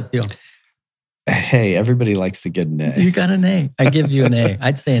 How's that feel? Hey, everybody likes to get an A. You got an A. I give you an A.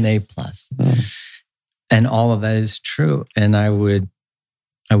 I'd say an A plus. And all of that is true. And I would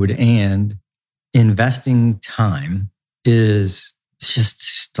and investing time is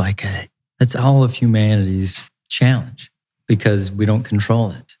just like that's all of humanity's challenge because we don't control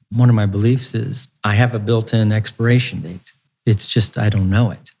it. One of my beliefs is I have a built-in expiration date. It's just, I don't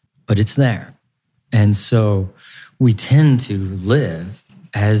know it, but it's there. And so we tend to live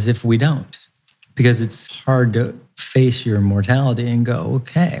as if we don't, because it's hard to face your mortality and go,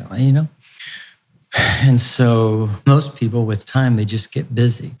 okay, well, And so most people with time, they just get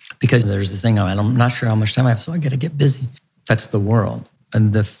busy because there's the thing, I'm not sure how much time I have, so I got to get busy. That's the world.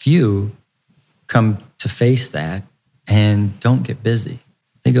 And the few come to face that and don't get busy.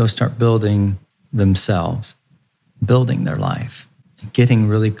 They go start building themselves, building their life, getting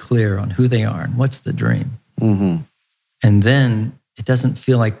really clear on who they are and what's the dream. Mm-hmm. And then it doesn't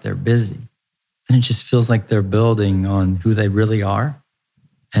feel like they're busy. Then it just feels like they're building on who they really are.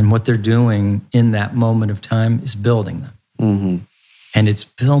 And what they're doing in that moment of time is building them. Mm-hmm. And it's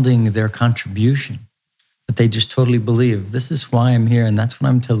building their contribution that they just totally believe, this is why I'm here and that's what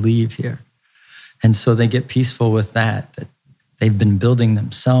I'm to leave here. And so they get peaceful with that they've been building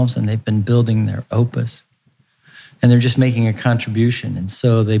themselves and they've been building their opus. And they're just making a contribution. And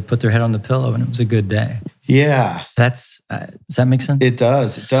so they put their head on the pillow and it was a good day. Yeah. Does that make sense? It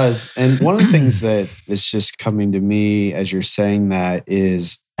does. It does. And one of the things that is just coming to me as you're saying that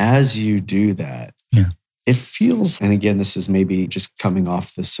is, as you do that, it feels, and again, this is maybe just coming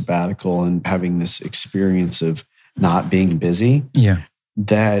off the sabbatical and having this experience of not being busy,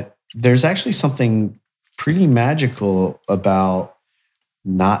 that there's actually something pretty magical about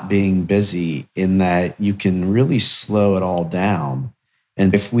not being busy in that you can really slow it all down.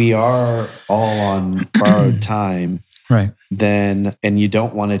 And if we are all on borrowed time, then, and you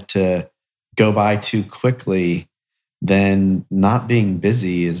don't want it to go by too quickly, then not being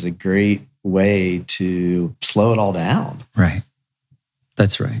busy is a great way to slow it all down. Right.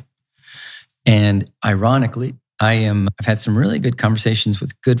 That's right. And ironically, I've had some really good conversations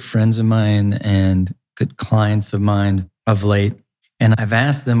with good friends of mine and good clients of mine of late. And I've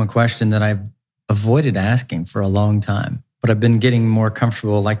asked them a question that I've avoided asking for a long time, but I've been getting more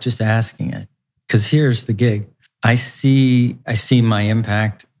comfortable like just asking it. Because here's the gig. I see my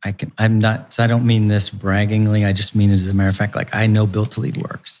impact. I don't mean this braggingly. I just mean it as a matter of fact, like I know Built to Lead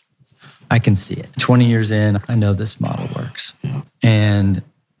works. I can see it. 20 years in, I know this model works. Yeah. And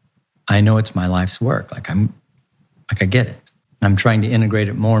I know it's my life's work. I get it. I'm trying to integrate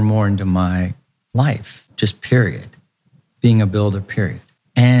it more and more into my life, just period. Being a builder, period.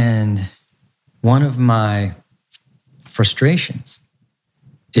 And one of my frustrations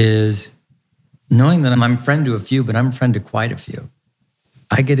is knowing that I'm a friend to a few, but I'm a friend to quite a few.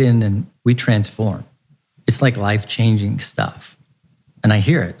 I get in and we transform. It's like life-changing stuff. And I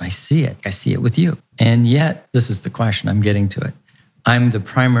hear it, I see it. I see it with you. And yet, this is the question, I'm getting to it. I'm the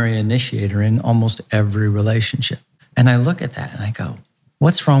primary initiator in almost every relationship. And I look at that and I go,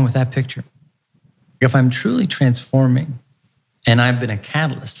 what's wrong with that picture? If I'm truly transforming and I've been a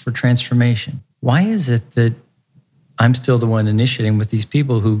catalyst for transformation, why is it that I'm still the one initiating with these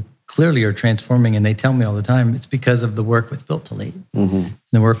people who clearly are transforming and they tell me all the time it's because of the work with Built to Lead,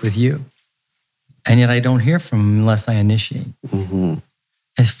 the work with you. And yet I don't hear from them unless I initiate. Mm-hmm.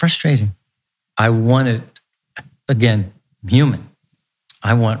 It's frustrating. I want it, again, human.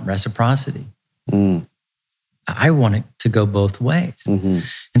 I want reciprocity. Mm. I want it to go both ways. Mm-hmm.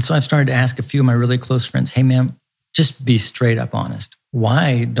 And so I've started to ask a few of my really close friends, hey, man, just be straight up honest.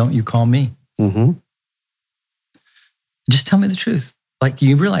 Why don't you call me? Mm-hmm. Just tell me the truth. Like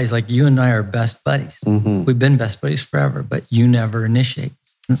you realize like you and I are best buddies. Mm-hmm. We've been best buddies forever, but you never initiate.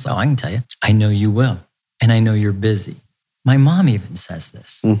 And so I can tell you, I know you will. And I know you're busy. My mom even says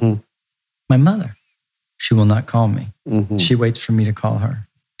this. Mm-hmm. My mother, she will not call me. Mm-hmm. She waits for me to call her.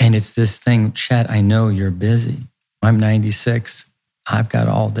 And it's this thing, Chet, I know you're busy. I'm 96. I've got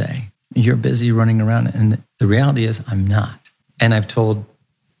all day. You're busy running around. And the reality is I'm not. And I've told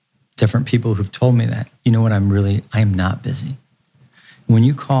different people who've told me that, you know what, I am not busy. When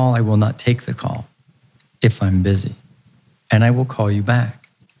you call, I will not take the call if I'm busy. And I will call you back.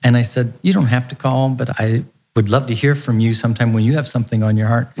 And I said, you don't have to call, but I would love to hear from you sometime when you have something on your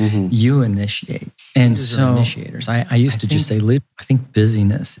heart, you initiate. And so initiators, I used to just say, I think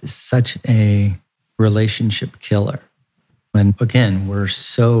busyness is such a relationship killer. When, again, we're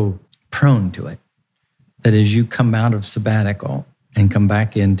so prone to it that as you come out of sabbatical and come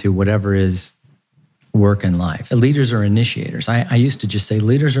back into whatever is work and life, leaders are initiators. I used to just say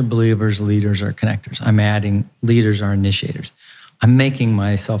leaders are believers, leaders are connectors. I'm adding leaders are initiators. I'm making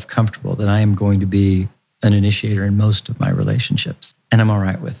myself comfortable that I am going to be an initiator in most of my relationships. And I'm all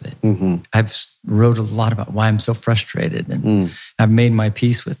right with it. Mm-hmm. I've wrote a lot about why I'm so frustrated. And I've made my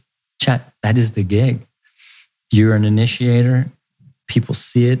peace with Chet. That is the gig. You're an initiator. People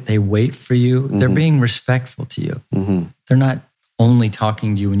see it. They wait for you. Mm-hmm. They're being respectful to you. Mm-hmm. They're not only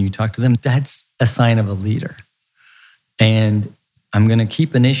talking to you when you talk to them. That's a sign of a leader. And I'm going to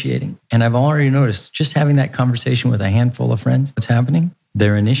keep initiating. And I've already noticed just having that conversation with a handful of friends, what's happening?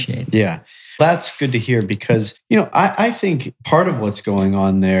 They're initiating. Yeah. That's good to hear because, I think part of what's going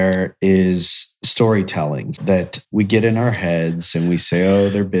on there is storytelling that we get in our heads and we say, oh,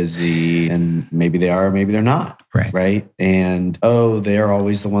 they're busy, and maybe they are, maybe they're not. Right. And, oh, they're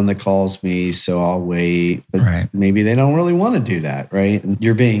always the one that calls me, so I'll wait. But maybe they don't really want to do that. Right. And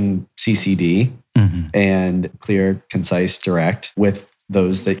you're being CCD and clear, concise, direct with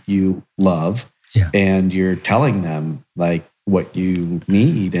those that you love. Yeah. And you're telling them like what you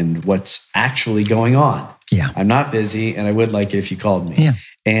need and what's actually going on. Yeah. I'm not busy, and I would like it if you called me. Yeah.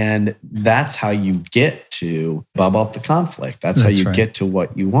 And that's how you get to bubble up the conflict. That's how you get to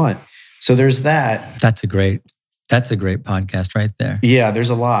what you want. So there's that. That's a great podcast right there. Yeah, there's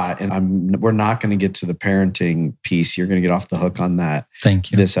a lot. And we're not going to get to the parenting piece. You're going to get off the hook on that.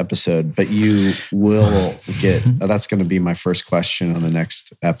 Thank you. This episode. But you will get, that's going to be my first question on the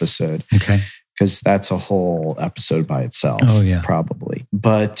next episode. Okay. Because that's a whole episode by itself. Oh, yeah. Probably.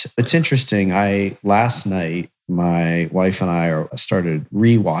 But it's interesting. Last night, my wife and I started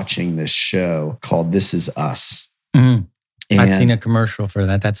rewatching this show called This Is Us. Mm. I've seen a commercial for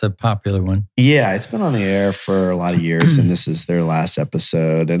that. That's a popular one. Yeah, it's been on the air for a lot of years, and this is their last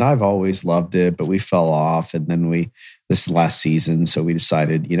episode. And I've always loved it, but we fell off. And then this is last season, so we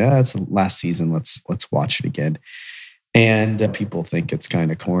decided, it's the last season. Let's watch it again. And people think it's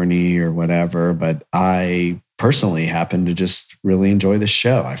kind of corny or whatever, but I personally happen to just really enjoy the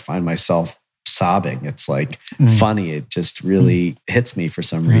show. I find myself sobbing. It's like funny. It just really hits me for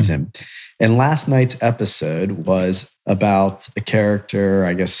some reason. And last night's episode was about a character,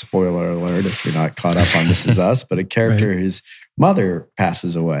 I guess, spoiler alert if you're not caught up on This Is Us, but a character whose mother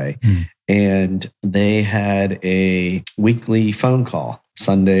passes away. And they had a weekly phone call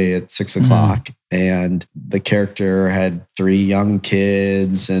Sunday at 6:00. And the character had 3 young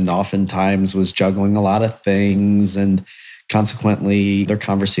kids and oftentimes was juggling a lot of things. And consequently, their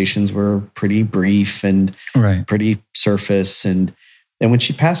conversations were pretty brief and pretty surface. And when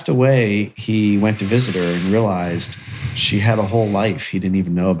she passed away, he went to visit her and realized she had a whole life he didn't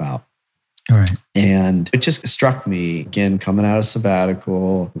even know about. Right. And it just struck me, again, coming out of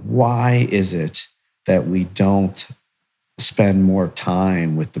sabbatical, why is it that we don't spend more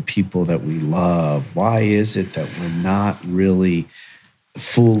time with the people that we love? Why is it that we're not really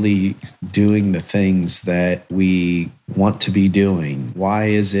fully doing the things that we want to be doing? Why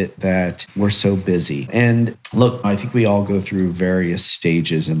is it that we're so busy? And look, I think we all go through various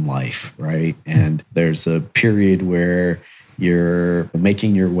stages in life, right? And there's a period where you're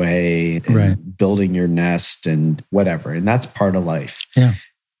making your way and building your nest and whatever. And that's part of life. Yeah.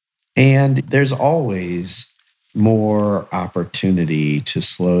 And there's always more opportunity to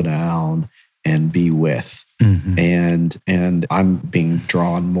slow down and be with. And I'm being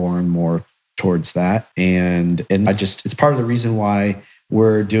drawn more and more towards that. And it's part of the reason why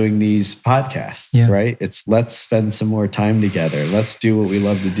we're doing these podcasts, right? It's let's spend some more time together. Let's do what we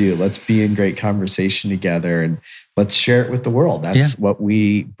love to do. Let's be in great conversation together and let's share it with the world. That's what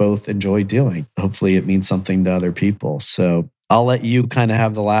we both enjoy doing. Hopefully it means something to other people. So I'll let you kind of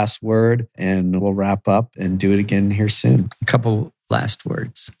have the last word and we'll wrap up and do it again here soon. A couple last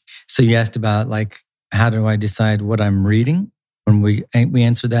words. So you asked about how do I decide what I'm reading? When we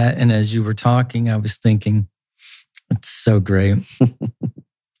answered that, and as you were talking, I was thinking, it's so great.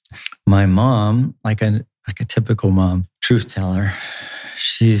 My mom, like a typical mom, truth teller,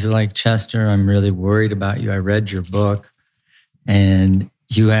 she's like, Chester, I'm really worried about you. I read your book, and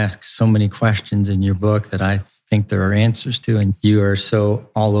you ask so many questions in your book that I think there are answers to, and you are so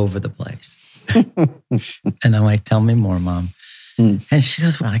all over the place. And I'm like, tell me more, Mom. And she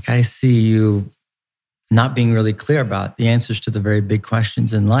goes, I see you not being really clear about the answers to the very big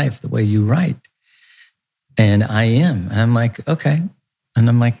questions in life, the way you write. And I am. And I'm like, okay. And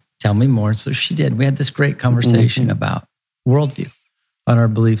I'm like, tell me more. So she did. We had this great conversation about worldview, about our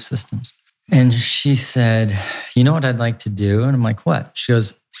belief systems. And she said, you know what I'd like to do? And I'm like, what? She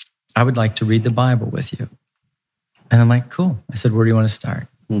goes, I would like to read the Bible with you. And I'm like, cool. I said, where do you want to start?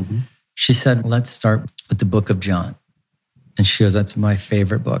 She said, let's start with the book of John. And she goes, that's my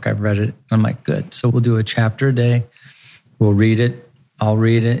favorite book. I've read it. I'm like, good. So we'll do a chapter a day. We'll read it. I'll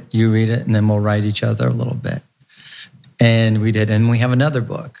read it. You read it. And then we'll write each other a little bit. And we did. And we have another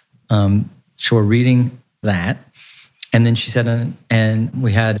book. So we're reading that. And then she said, and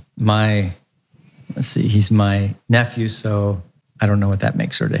we had he's my nephew. So I don't know what that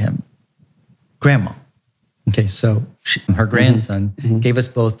makes her to him. Grandma. Okay. So her grandson gave us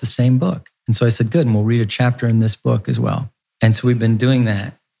both the same book. And so I said, good. And we'll read a chapter in this book as well. And so we've been doing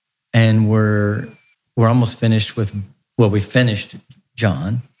that, and we're almost finished we finished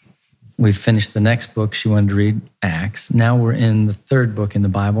John. We finished the next book she wanted to read, Acts. Now we're in the 3rd book in the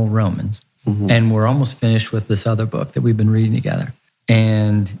Bible, Romans. And we're almost finished with this other book that we've been reading together.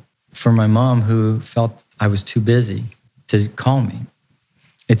 And for my mom who felt I was too busy to call me.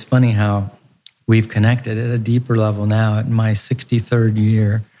 It's funny how we've connected at a deeper level now at my 63rd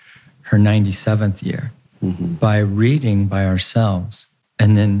year, her 97th year, by reading by ourselves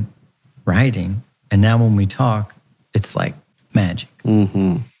and then writing. And now when we talk, it's like magic.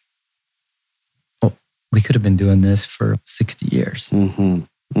 Well, we could have been doing this for 60 years.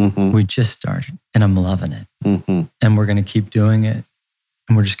 We just started, and I'm loving it. And we're going to keep doing it.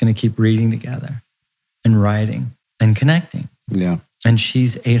 And we're just going to keep reading together and writing and connecting. Yeah. And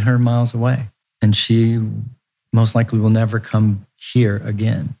she's 800 miles away. And she most likely will never come here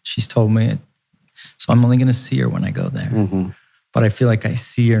again. She's told me it. So I'm only going to see her when I go there. But I feel like I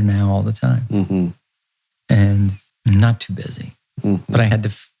see her now all the time. And I'm not too busy. But I had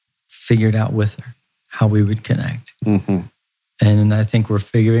to figure it out with her, how we would connect. And I think we're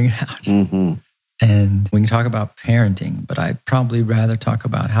figuring it out. And we can talk about parenting, but I'd probably rather talk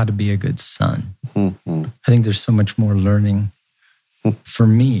about how to be a good son. I think there's so much more learning for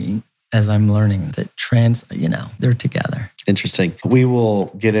me as I'm learning that they're together. Interesting. We will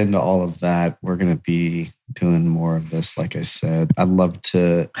get into all of that. We're going to be doing more of this, like I said. I'd love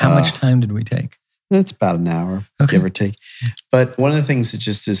to... How much time did we take? It's about an hour, give or take. But one of the things that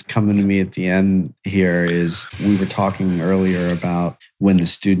just is coming to me at the end here is we were talking earlier about when the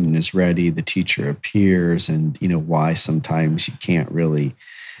student is ready, the teacher appears, and why sometimes you can't really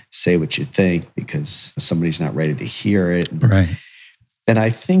say what you think because somebody's not ready to hear it. Right. And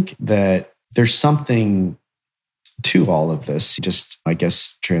I think that there's something to all of this, just, I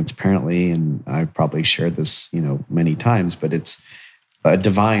guess, transparently, and I've probably shared this, many times, but it's a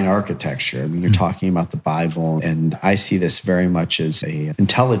divine architecture. I mean, you're talking about the Bible, and I see this very much as a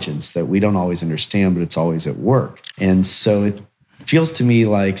intelligence that we don't always understand, but it's always at work. And so it feels to me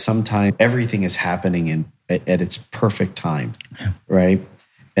like sometimes everything is happening at its perfect time, right?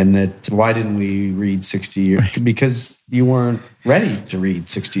 And that why didn't we read 60 years? Right. Because you weren't ready to read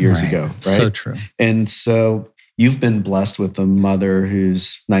 60 years ago, right? So true. And so you've been blessed with a mother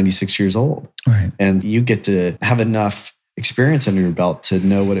who's 96 years old. Right. And you get to have enough experience under your belt to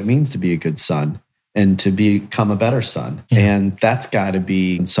know what it means to be a good son and to become a better son. Yeah. And that's got to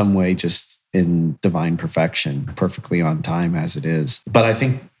be in some way just in divine perfection, perfectly on time as it is. But I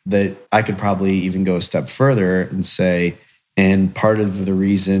think that I could probably even go a step further and say, and part of the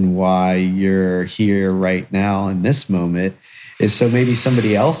reason why you're here right now in this moment is so maybe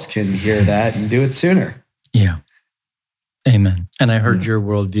somebody else can hear that and do it sooner. Yeah. Amen. And I heard your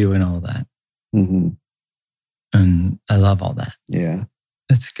worldview and all that. And I love all that. Yeah.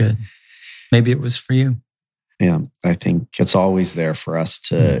 That's good. Maybe it was for you. Yeah. I think it's always there for us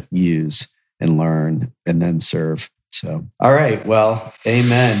to use and learn and then serve. So, all right. Well,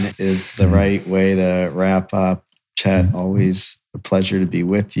 amen is the right way to wrap up. Chet, always a pleasure to be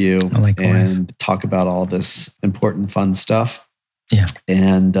with you and talk about all this important, fun stuff. Yeah.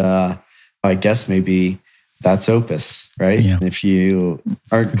 And I guess maybe that's Opus, right? Yeah. If you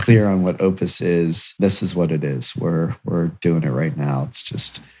aren't clear on what Opus is, this is what it is. We're doing it right now.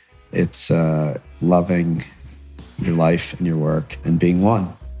 It's loving your life and your work and being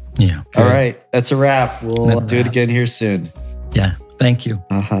one. Yeah. Good. All right. That's a wrap. We'll do it again here soon. Yeah. Thank you.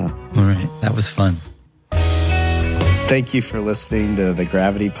 All right. That was fun. Thank you for listening to the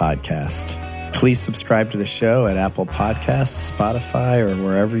Gravity Podcast. Please subscribe to the show at Apple Podcasts, Spotify, or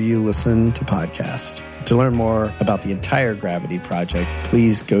wherever you listen to podcasts. To learn more about the entire Gravity Project,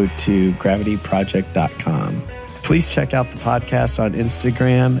 please go to gravityproject.com. Please check out the podcast on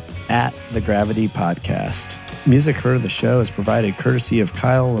Instagram at The Gravity Podcast. Music heard of the show is provided courtesy of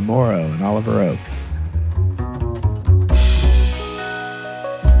Kyle Lamoro and Oliver Oak.